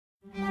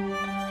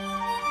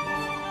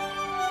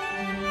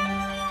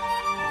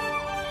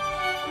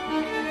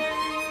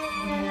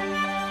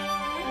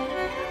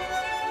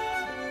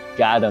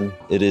Got him.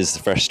 It is the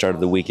fresh start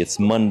of the week. It's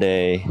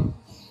Monday.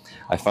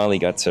 I finally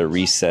got to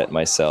reset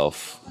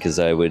myself because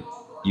I would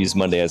use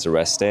Monday as a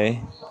rest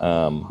day.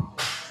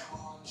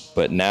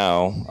 But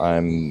now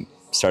I'm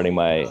starting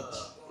my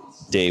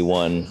day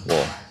one,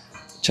 well,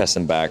 chest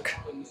and back,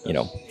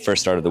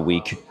 first start of the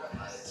week.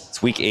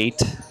 It's week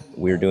 8.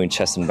 We're doing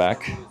chest and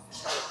back.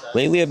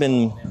 Lately, I've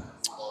been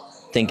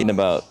thinking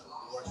about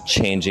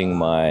changing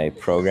my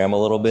program a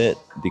little bit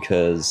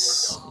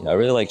because I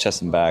really like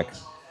chest and back.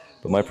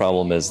 But my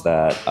problem is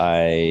that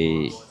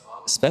I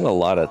spend a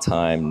lot of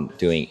time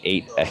doing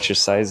 8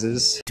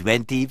 exercises.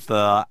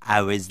 24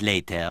 hours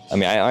later. I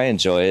mean, I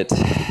enjoy it,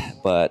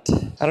 but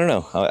I don't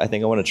know. I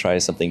think I want to try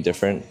something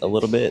different a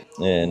little bit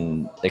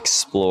and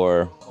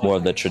explore more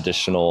of the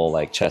traditional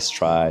like chest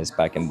tries,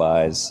 back and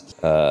bis,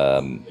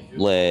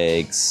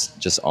 legs,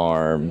 just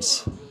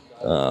arms.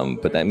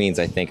 But that means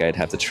I think I'd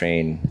have to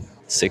train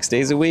 6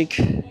 days a week.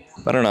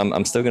 I don't know.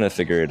 I'm still going to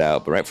figure it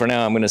out. But right for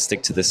now, I'm going to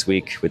stick to this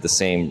week with the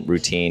same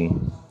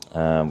routine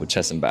with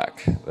chest and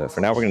back. But for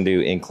now, we're going to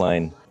do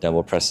incline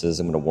dumbbell presses.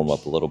 I'm going to warm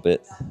up a little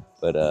bit.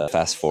 But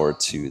fast forward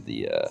to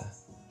the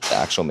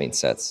actual main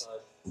sets.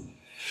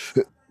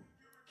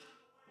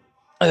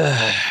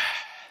 All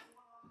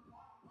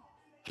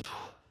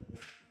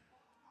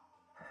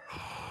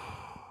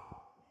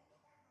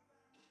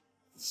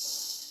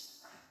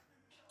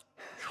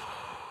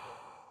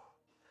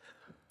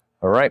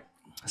right.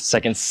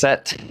 Second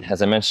set,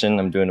 as I mentioned,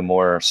 I'm doing a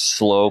more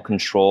slow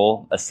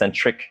control,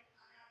 eccentric,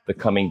 but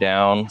coming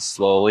down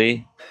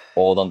slowly,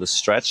 hold on the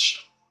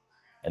stretch,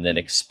 and then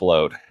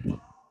explode.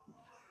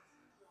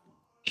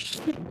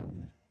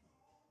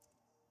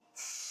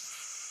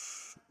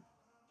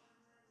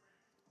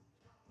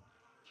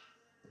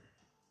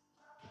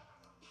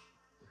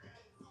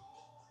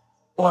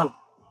 One.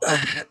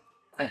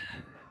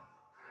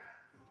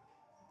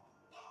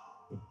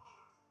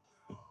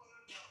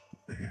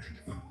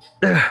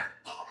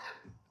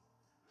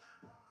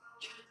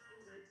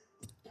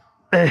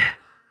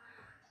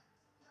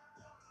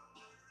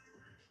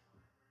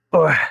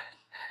 4.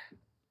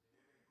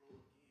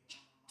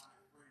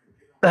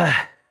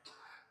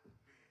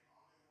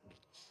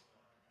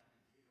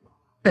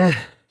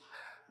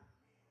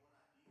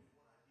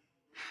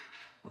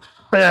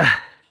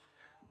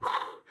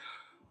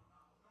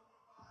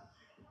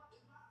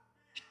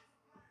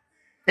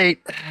 8.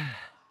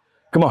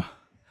 Come on.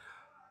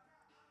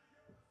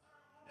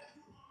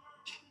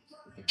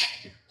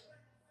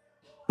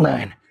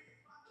 9.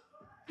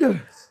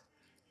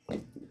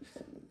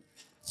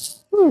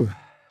 Whew.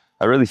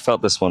 I really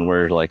felt this one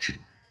where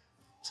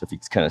so if you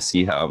can kind of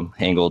see how I'm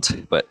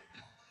angled, but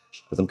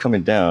as I'm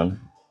coming down,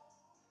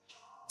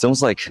 it's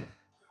almost like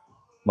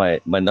my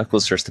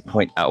knuckles starts to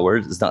point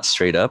outwards. It's not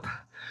straight up.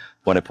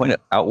 When I point it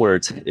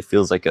outwards, it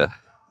feels like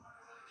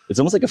it's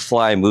almost like a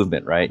fly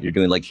movement, right? You're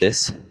doing like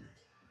this.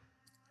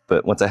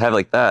 But once I have it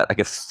like that, I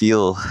can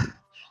feel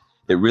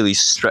it really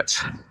stretch.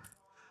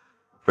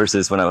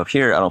 Versus when I'm up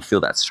here, I don't feel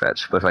that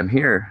stretch. But if I'm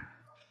here,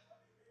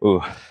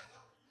 ooh,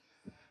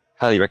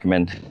 highly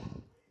recommend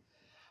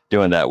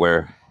doing that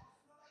where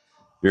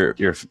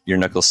your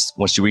knuckles,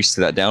 once you reach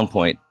to that down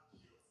point,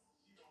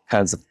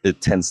 it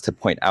tends to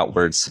point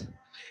outwards.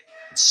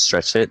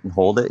 Stretch it and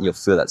hold it, and you'll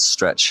feel that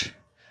stretch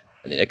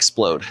and it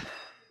explode.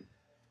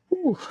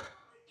 Ooh.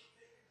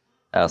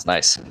 That was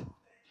nice.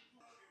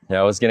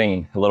 Yeah, I was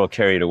getting a little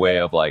carried away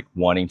of like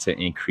wanting to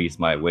increase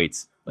my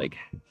weights, like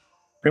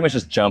pretty much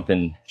just jump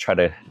and try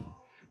to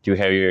do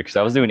heavier because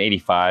I was doing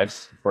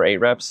 85s for 8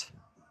 reps,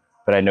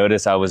 but I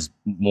noticed I was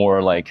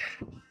more like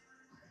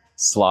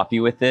sloppy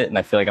with it, and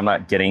I feel like I'm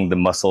not getting the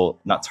muscle,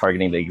 not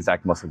targeting the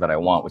exact muscle that I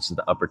want, which is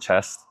the upper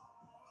chest.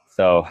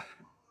 So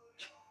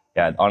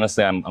yeah,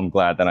 honestly, I'm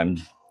glad that I'm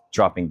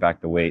dropping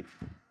back the weight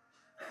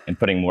and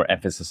putting more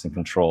emphasis and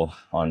control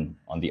on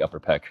the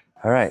upper pec.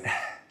 All right.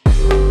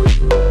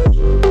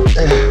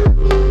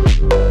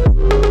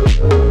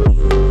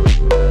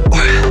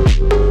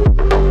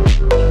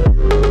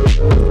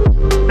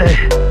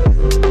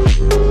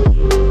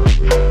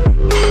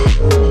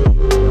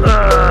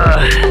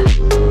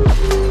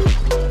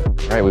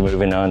 All right, we're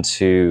moving on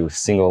to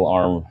single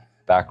arm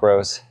back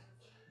rows.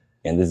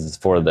 And this is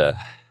for the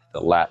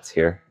lats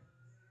here.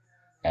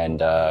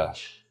 And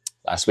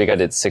last week I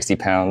did 60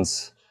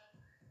 pounds,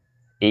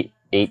 8,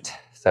 8,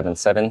 7,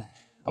 7.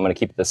 I'm gonna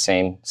keep it the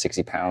same,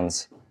 60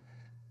 pounds.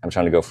 I'm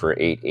trying to go for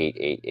 8, 8,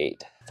 8,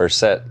 8. First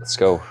set, let's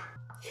go.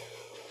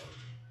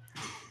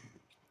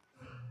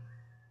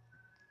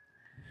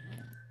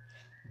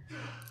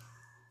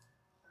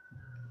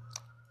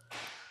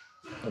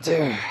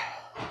 Two.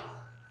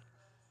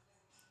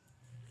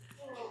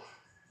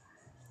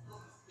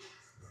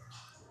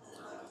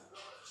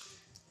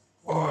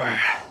 4.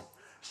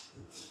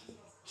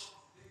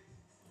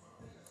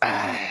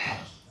 5.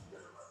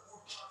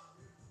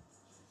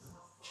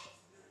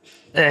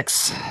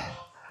 6.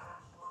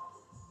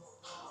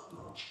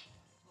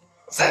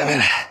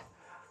 7.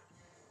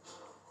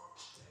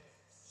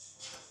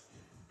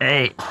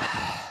 8.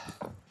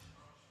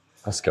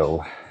 Let's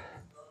go.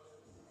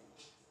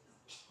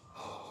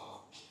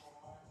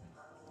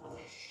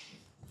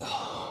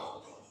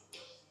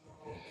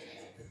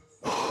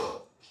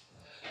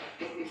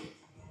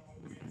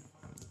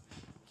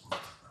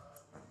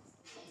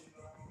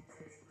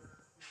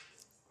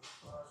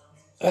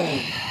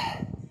 Six.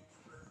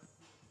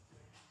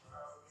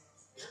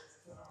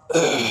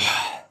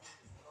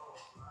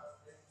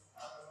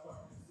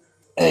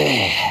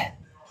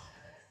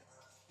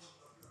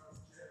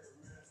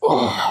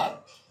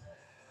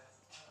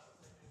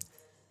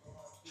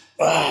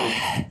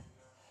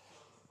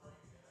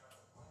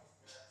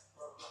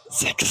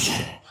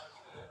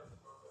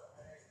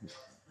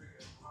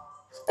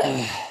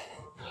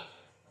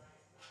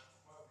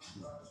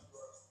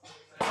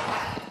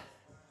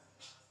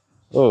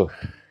 Oh,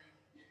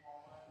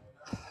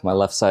 my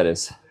left side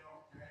is a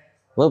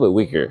little bit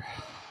weaker.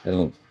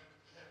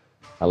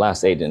 My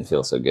last 8 didn't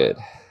feel so good.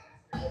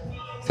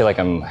 I feel like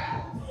I'm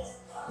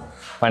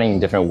finding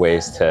different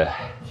ways to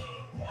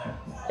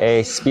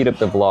speed up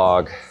the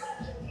vlog,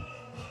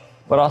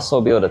 but also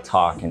be able to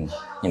talk and,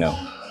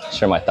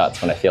 share my thoughts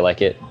when I feel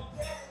like it.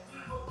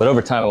 But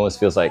over time, it almost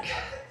feels like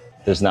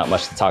there's not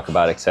much to talk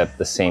about except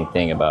the same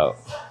thing about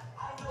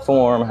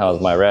form, how's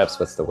my reps,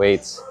 what's the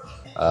weights.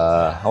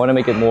 I want to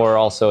make it more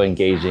also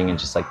engaging and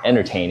just like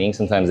entertaining.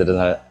 Sometimes it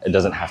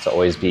doesn't have to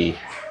always be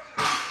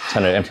a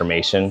ton of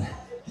information.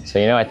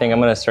 So, I think I'm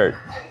going to start,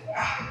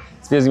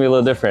 it's going to be a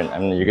little different. I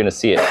mean, you're going to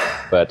see it,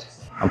 but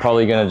I'm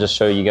probably going to just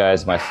show you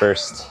guys my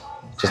first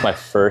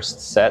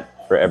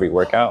set for every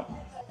workout.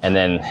 And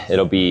then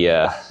it'll be,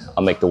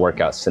 I'll make the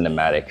workout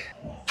cinematic.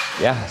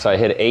 Yeah, so I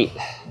hit 8,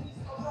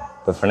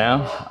 but for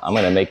now, I'm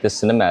going to make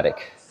this cinematic.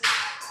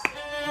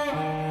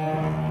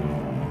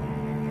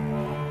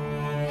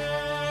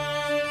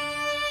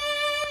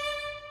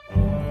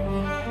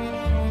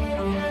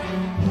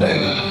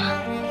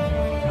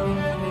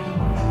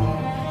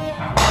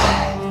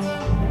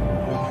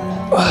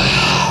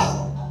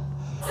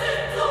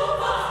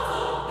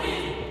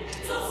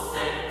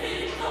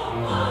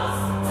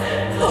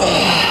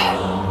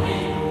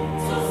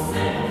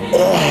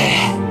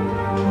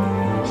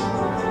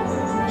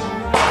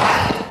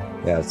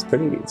 Yeah, it's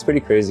pretty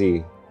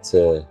crazy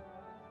to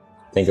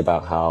think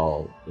about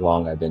how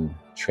long I've been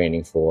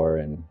training for,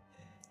 and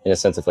in a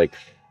sense of like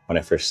when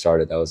I first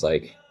started, that was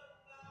like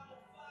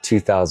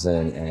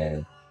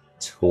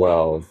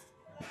 2012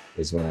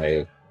 is when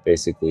I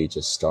basically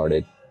just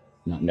started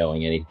not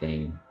knowing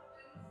anything.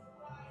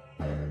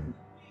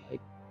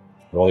 Like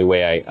the only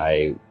way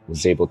I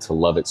was able to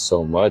love it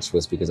so much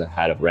was because I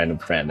had a random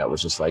friend that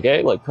was just like,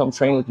 hey, like come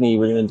train with me.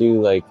 We're gonna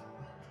do like,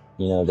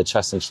 the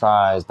chest and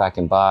tries, back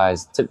and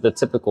bis, the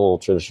typical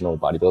traditional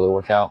bodybuilder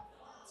workout.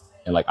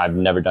 And like, I've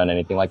never done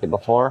anything like it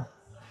before.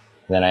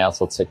 And then I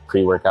also took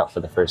pre-workout for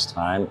the first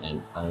time.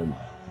 And oh my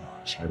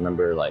gosh, I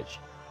remember like,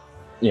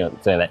 feeling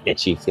that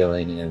itchy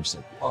feeling, and I'm just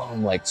like, oh,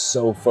 I'm like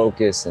so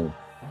focused. And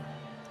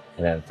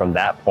then from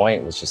that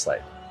point, it was just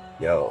like,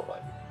 yo,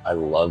 like, I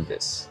love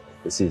this.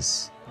 This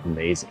is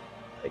amazing.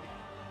 Like,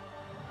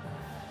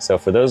 so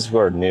for those who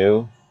are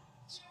new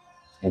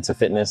into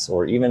fitness,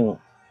 or even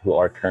who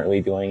are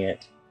currently doing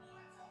it,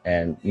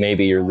 and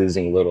maybe you're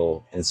losing a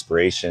little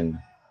inspiration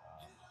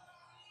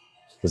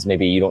because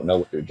maybe you don't know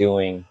what you're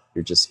doing,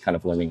 you're just kind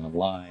of learning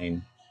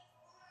online.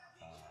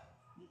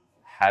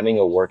 Having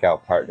a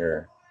workout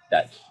partner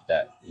that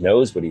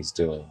knows what he's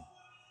doing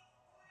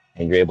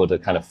and you're able to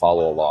kind of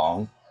follow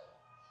along,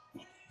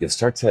 you'll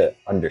start to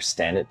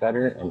understand it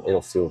better, and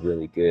it'll feel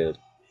really good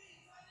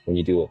when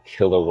you do a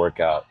killer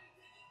workout.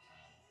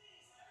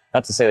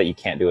 Not to say that you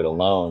can't do it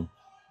alone.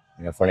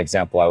 For an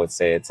example, I would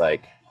say it's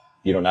like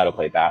you don't know how to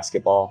play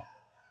basketball,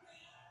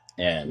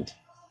 and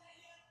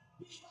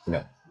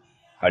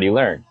how do you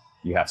learn?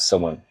 You have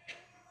someone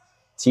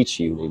teach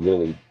you. They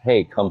really,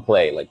 hey, come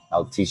play. Like,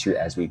 I'll teach you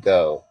as we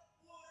go.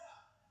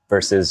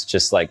 Versus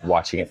just like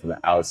watching it from the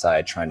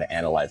outside, trying to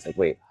analyze. Like,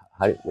 wait,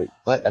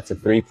 what? That's a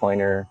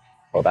 3-pointer.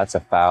 Oh, that's a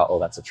foul. Oh,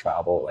 that's a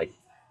travel. Like,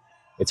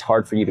 it's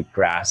hard for you to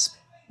grasp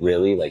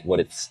really like what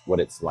it's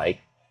like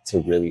to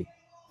really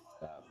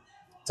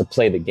to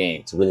play the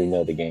game, to really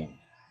know the game.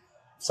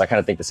 So I kind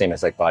of think the same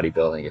as like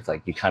bodybuilding. It's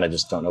like you kind of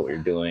just don't know what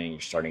you're doing. You're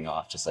starting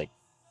off just like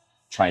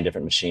trying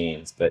different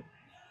machines, but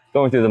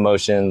going through the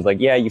motions,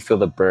 like, yeah, you feel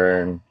the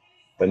burn,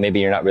 but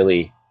maybe you're not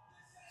really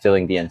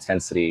feeling the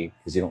intensity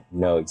because you don't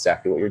know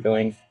exactly what you're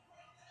doing.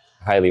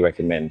 I highly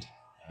recommend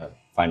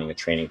finding a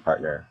training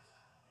partner,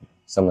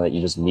 someone that you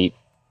just meet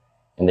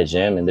in the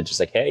gym, and they're just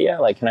like, hey, yeah,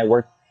 like, can I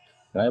work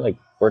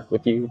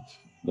with you,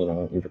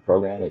 in your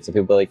program? And some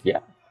people are like, yeah.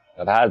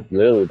 I've had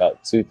literally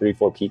about 2, 3,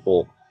 4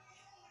 people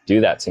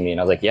do that to me.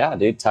 And I was like, yeah,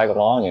 dude, tag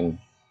along and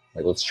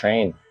like, let's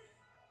train.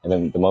 And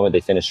then the moment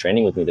they finish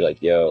training with me, they're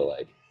like, yo,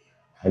 like,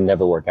 I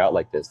never work out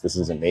like this. This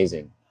is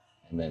amazing.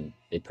 And then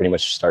they pretty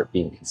much start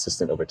being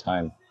consistent over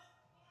time.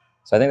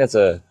 So I think it's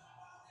a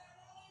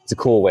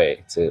cool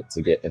way to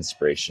get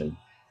inspiration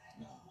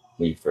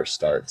when you first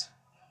start.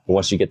 But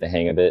once you get the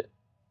hang of it,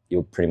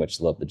 you'll pretty much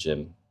love the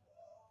gym,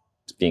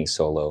 being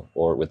solo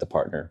or with a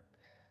partner.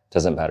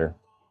 Doesn't matter.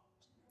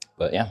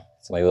 But yeah,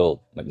 it's my little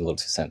 2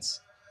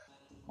 cents.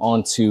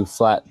 On to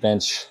flat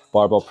bench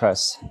barbell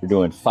press. We're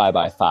doing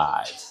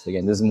 5x5.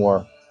 Again, this is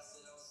more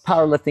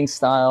powerlifting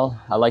style.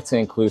 I like to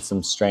include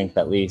some strength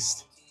at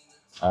least.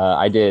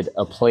 I did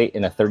a plate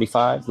in a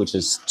 35, which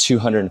is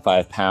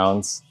 205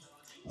 pounds.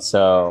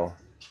 So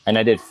and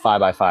I did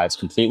 5x5s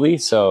completely.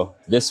 So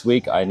this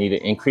week I need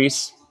to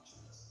increase.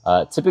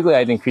 Typically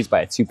I'd increase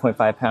by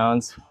 2.5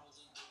 pounds,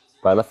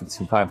 but I left the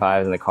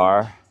 2.5 in the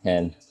car,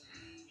 and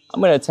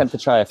I'm gonna attempt to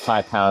try a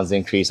 5 pounds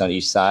increase on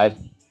each side.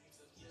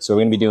 So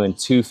we're gonna be doing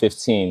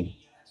 215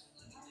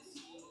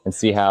 and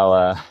see how,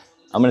 I'm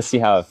gonna see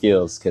how it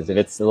feels, because if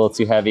it's a little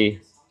too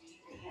heavy,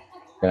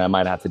 then I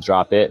might have to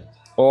drop it,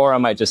 or I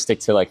might just stick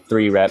to like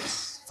 3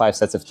 reps, 5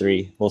 sets of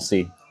 3, we'll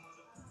see.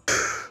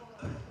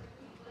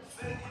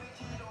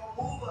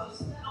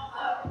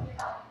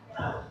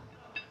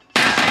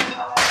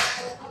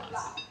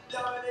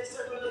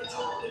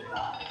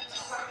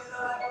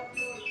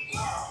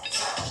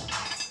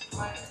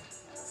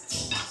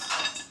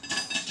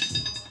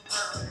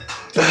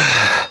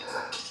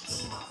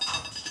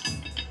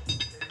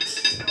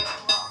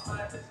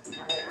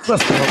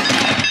 Let's go.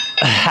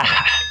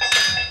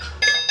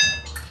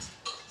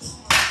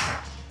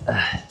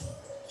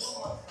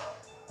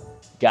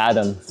 Got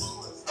him.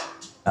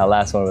 That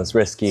last one was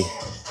risky.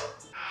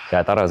 Yeah,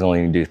 I thought I was only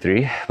gonna do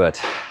 3, but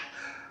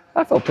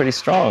I felt pretty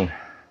strong.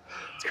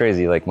 It's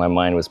crazy, like my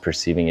mind was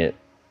perceiving it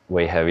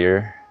way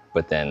heavier,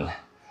 but then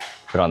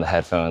put on the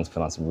headphones,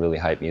 put on some really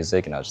hype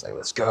music, and I was just like,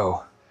 let's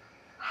go.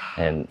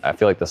 And I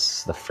feel like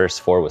the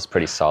first 4 was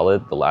pretty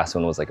solid. The last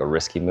one was like a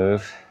risky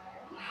move.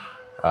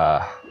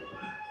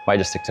 Might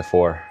just stick to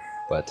 4,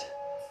 but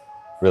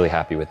really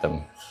happy with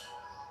them.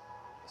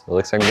 So it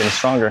looks like I'm getting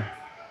stronger.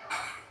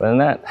 Other than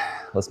that,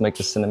 let's make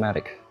this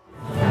cinematic.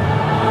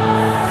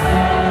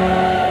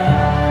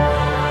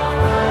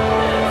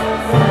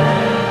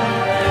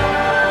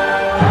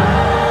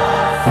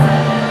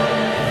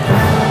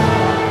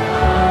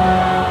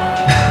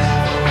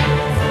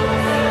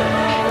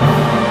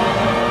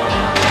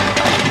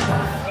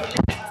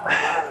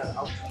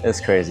 It's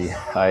crazy.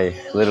 I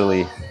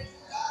literally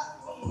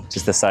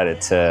just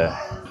decided to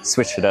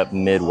switch it up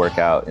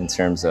mid-workout in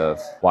terms of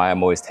why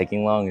I'm always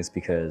taking long is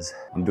because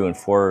I'm doing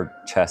 4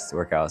 chest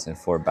workouts and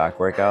 4 back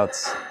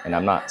workouts, and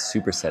I'm not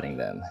supersetting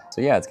them.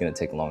 So yeah, it's gonna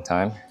take a long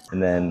time.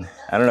 And then,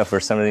 I don't know, for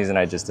some reason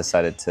I just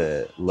decided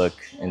to look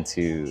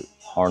into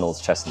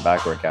Arnold's chest and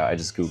back workout. I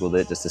just Googled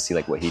it just to see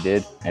like what he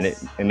did, and it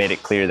made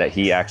it clear that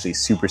he actually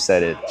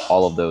supersetted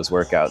all of those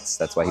workouts.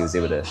 That's why he was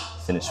able to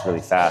finish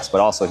really fast, but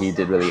also he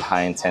did really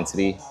high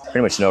intensity,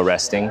 pretty much no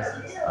resting.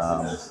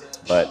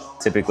 But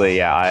typically,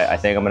 yeah, I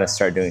think I'm gonna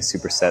start doing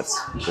supersets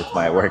with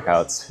my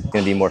workouts. It's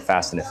gonna be more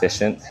fast and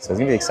efficient, so it's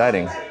gonna be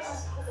exciting.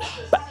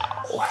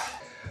 Bow.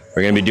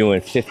 We're gonna be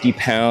doing 50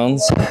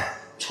 pounds,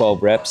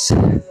 12 reps,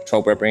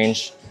 12 rep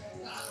range,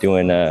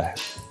 doing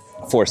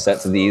 4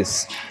 sets of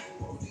these.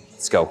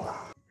 Let's go.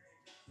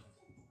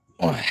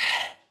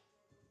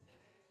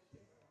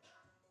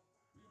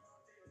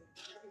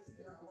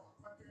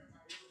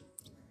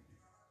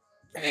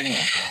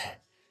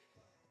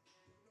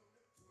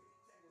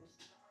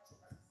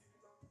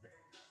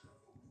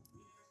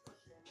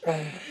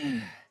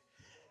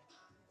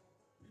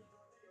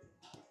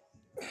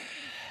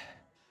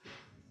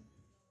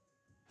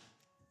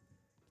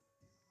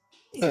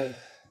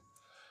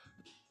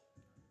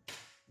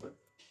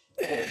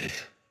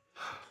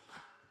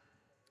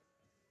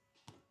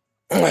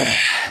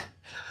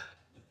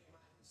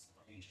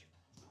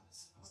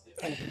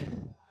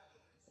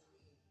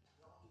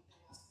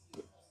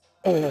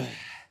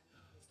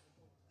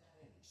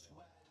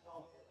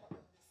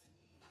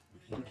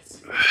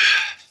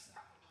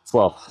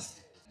 Well,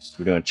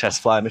 we're doing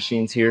chest fly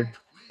machines here.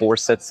 4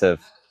 sets of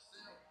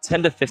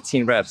 10 to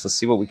 15 reps. Let's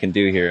see what we can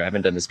do here. I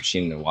haven't done this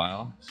machine in a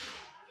while,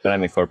 but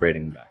I'm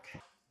incorporating them back.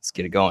 Let's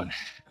get it going.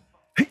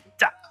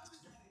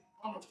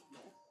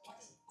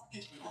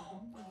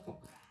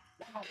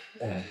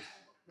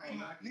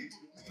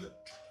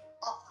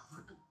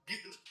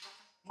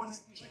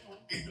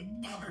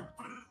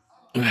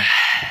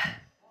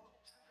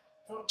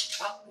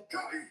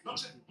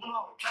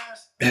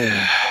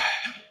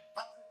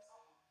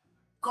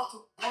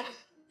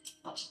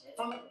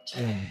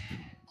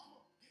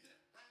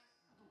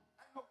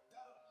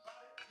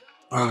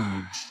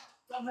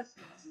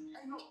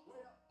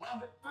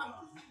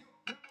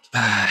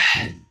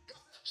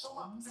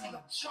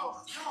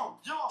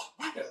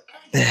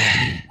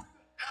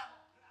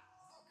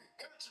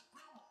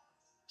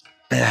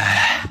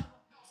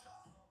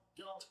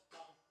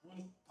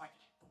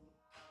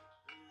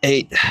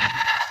 Eight,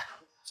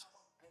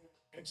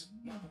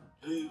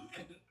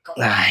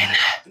 9,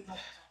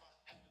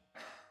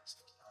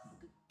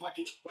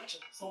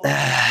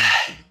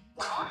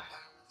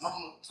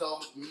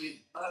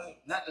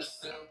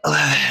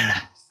 11,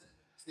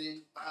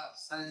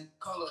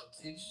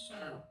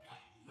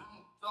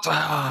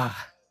 12,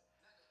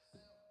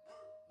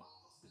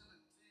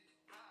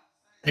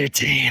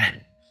 13,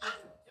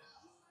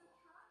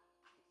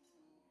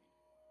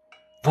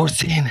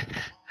 14.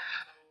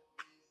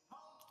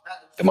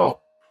 Come on.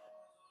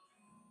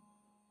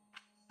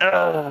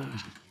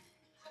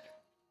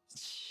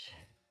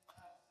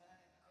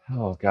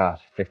 Oh God,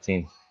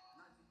 15.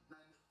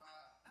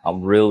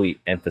 I'm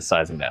really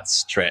emphasizing that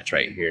stretch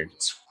right here.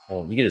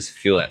 Oh, you can just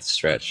feel that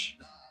stretch.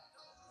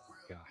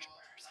 Gosh.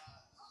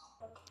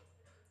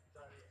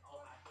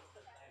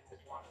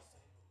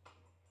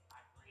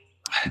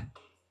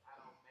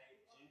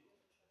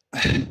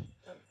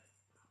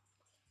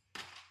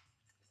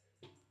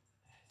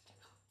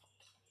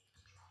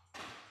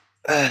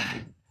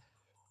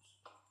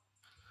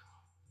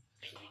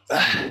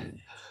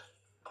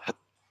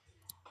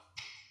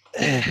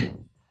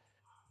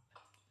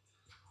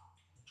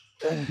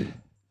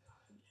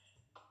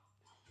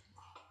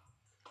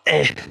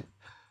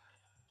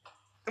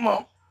 Come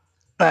on.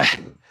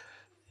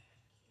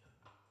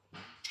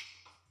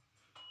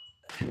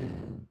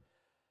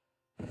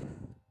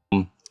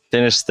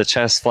 Finish the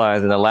chest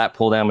flies and the lat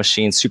pull down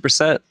machine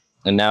superset.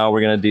 And now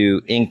we're gonna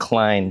do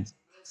incline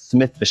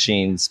Smith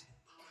machines.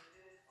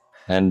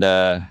 And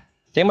I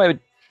think I might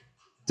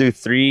do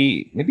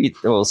maybe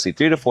we'll see,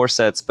 3 to 4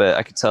 sets, but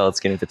I could tell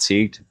it's getting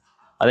fatigued.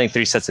 I think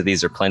 3 sets of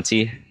these are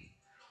plenty.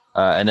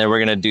 And then we're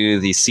gonna do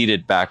the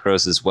seated back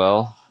rows as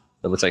well.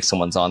 It looks like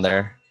someone's on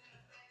there.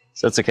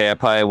 So that's okay. I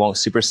probably won't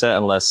superset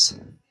unless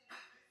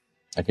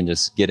I can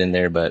just get in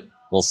there, but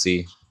we'll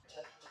see.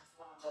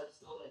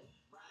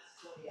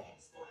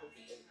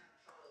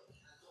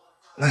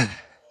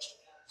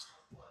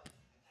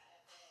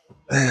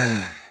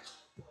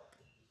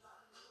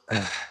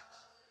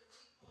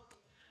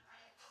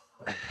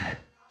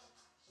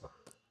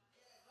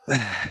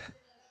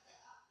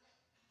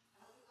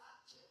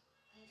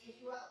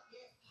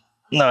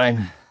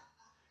 Nine.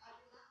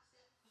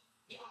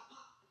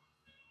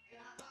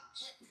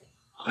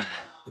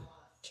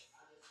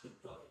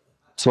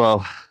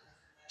 12.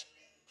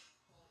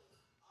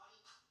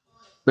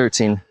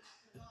 13.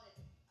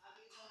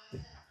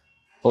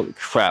 Holy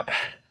crap.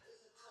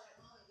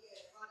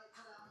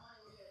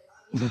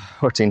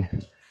 14.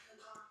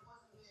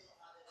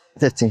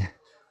 15.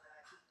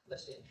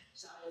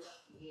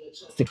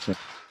 16.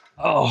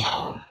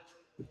 Oh.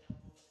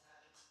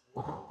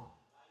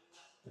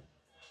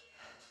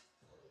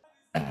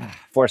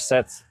 4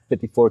 sets,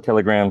 54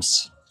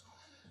 kilograms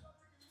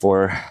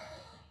for,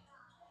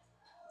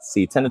 let's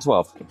see, 10 to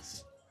 12.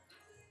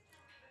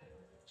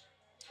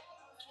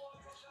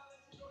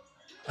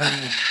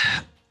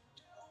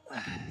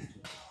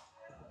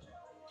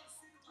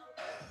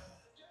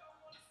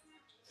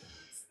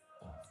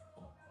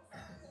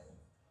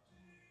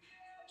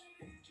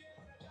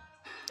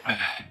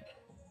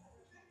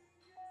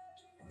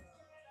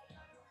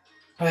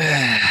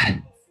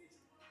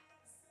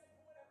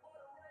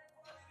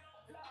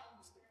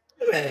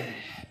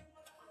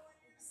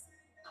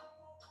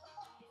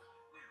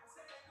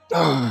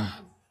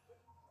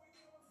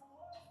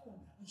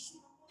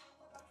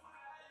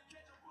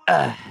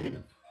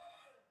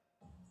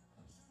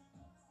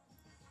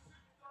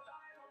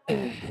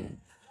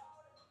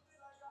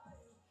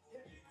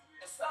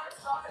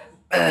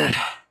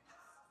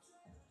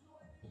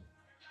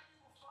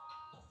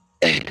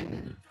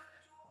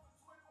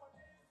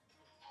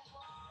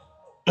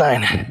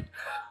 Nine.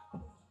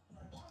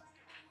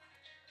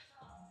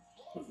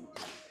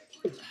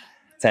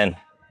 10.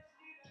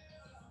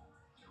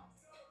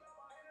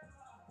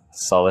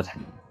 Solid.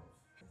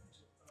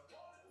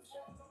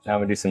 Now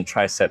I'm gonna do some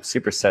tricep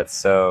supersets.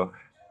 So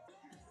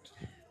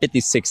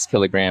 56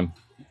 kilogram.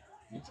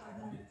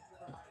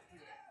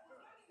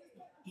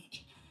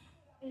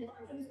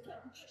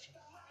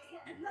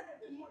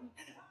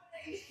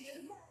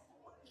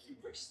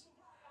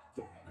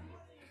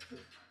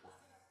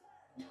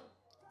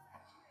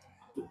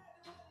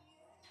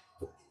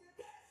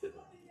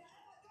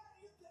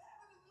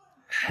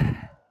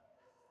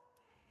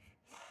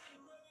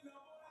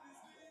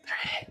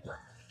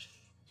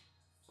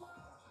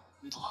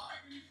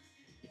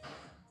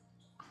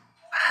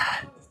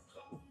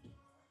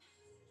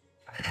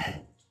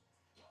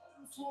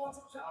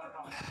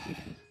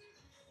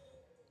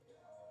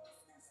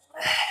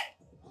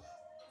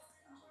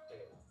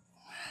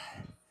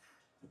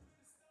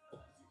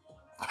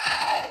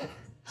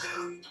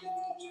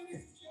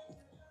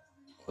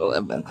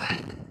 Eleven.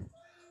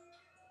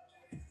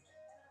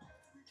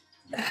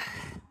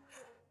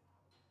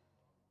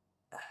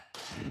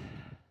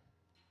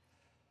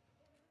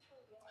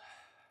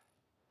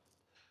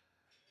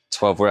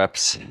 12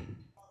 reps.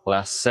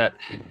 Last set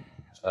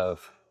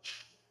of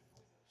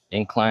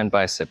incline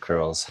bicep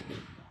curls.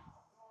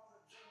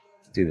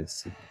 Let's do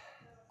this.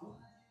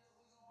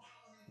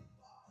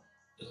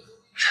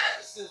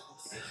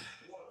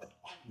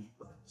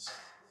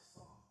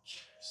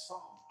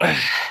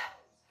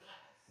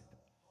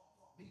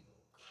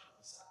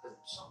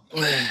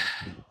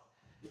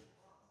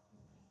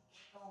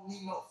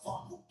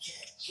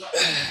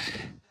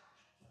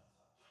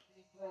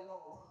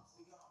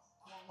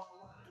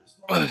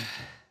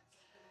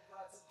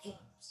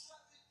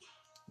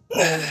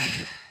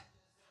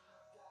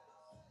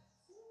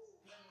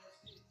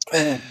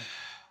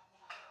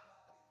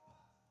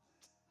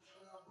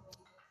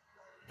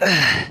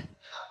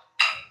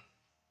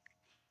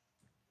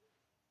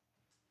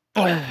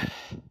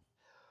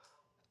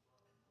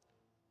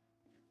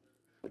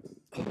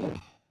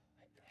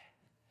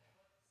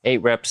 Eight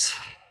reps,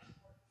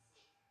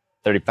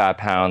 35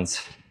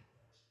 pounds.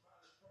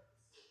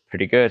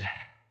 Pretty good.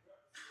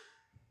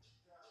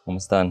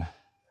 Almost done.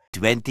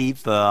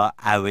 24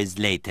 hours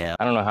later.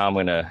 I don't know how I'm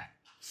gonna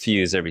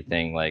fuse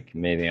everything. Like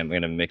maybe I'm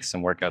gonna mix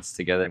some workouts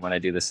together when I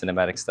do the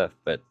cinematic stuff,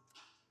 but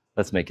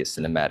let's make it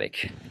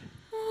cinematic.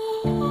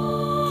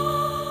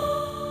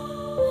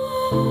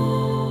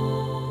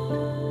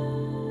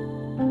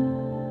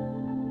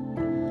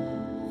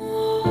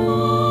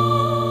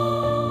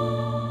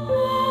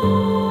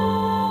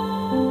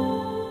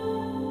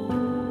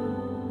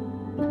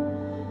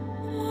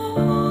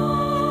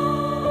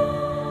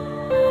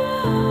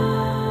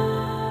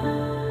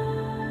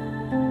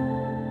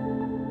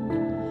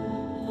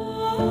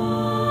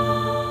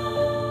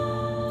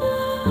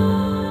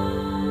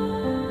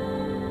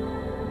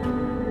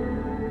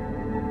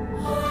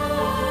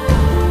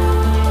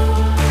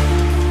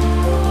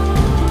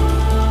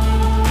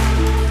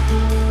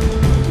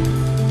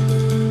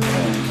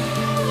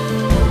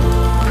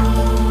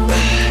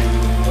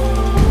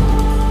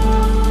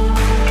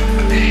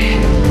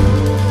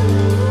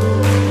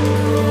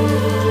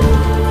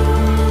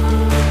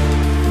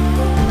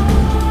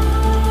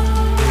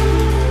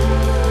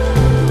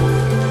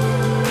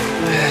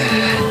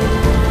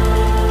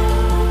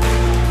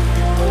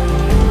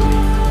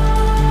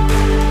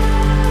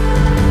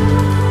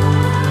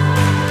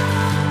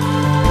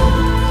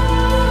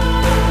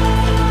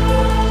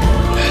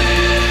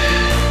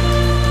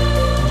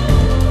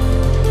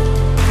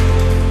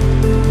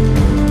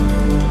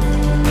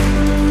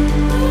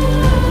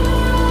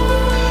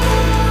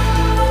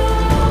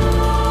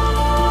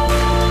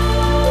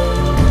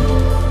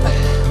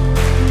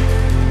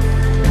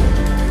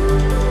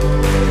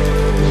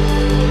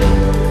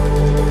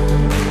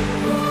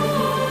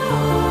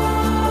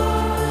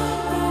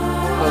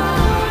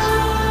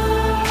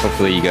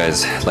 Hopefully you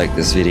guys like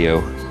this video.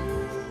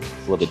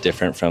 A little bit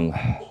different from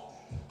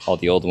all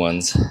the old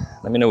ones.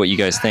 Let me know what you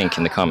guys think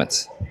in the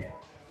comments.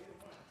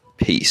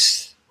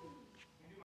 Peace.